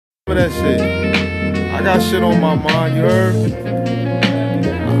For that shit. I got shit on my mind, you heard?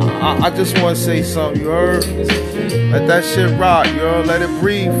 I just want to say something, you heard? Let that shit rock, you heard? Let it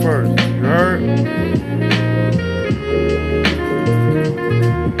breathe first, you heard?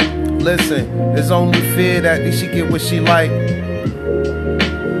 Listen, there's only fear that she get what she like.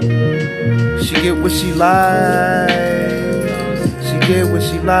 She get what she like. She get what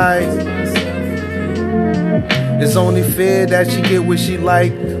she like. There's only fear that she get what she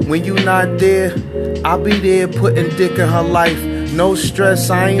like. When you not there, I'll be there putting dick in her life. No stress,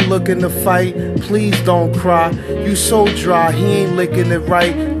 I ain't looking to fight. Please don't cry, you so dry, he ain't licking it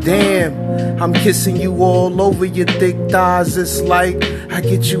right. Damn, I'm kissing you all over your thick thighs. It's like I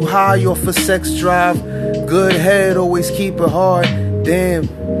get you high off a sex drive. Good head, always keep it hard. Damn,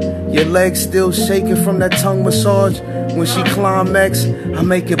 your legs still shaking from that tongue massage. When she climax, I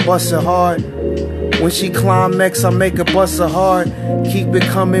make it bust it hard. When she climax, I make it bust it hard. Keep it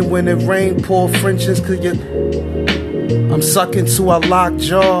coming when it rain, pour Frenches, cause I'm sucking to a locked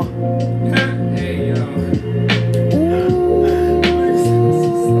jaw.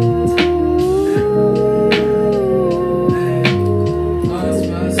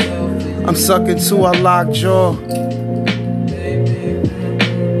 I'm sucking to a locked jaw.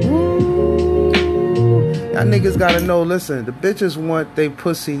 Y'all niggas gotta know, listen, the bitches want they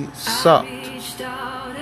pussy sucked.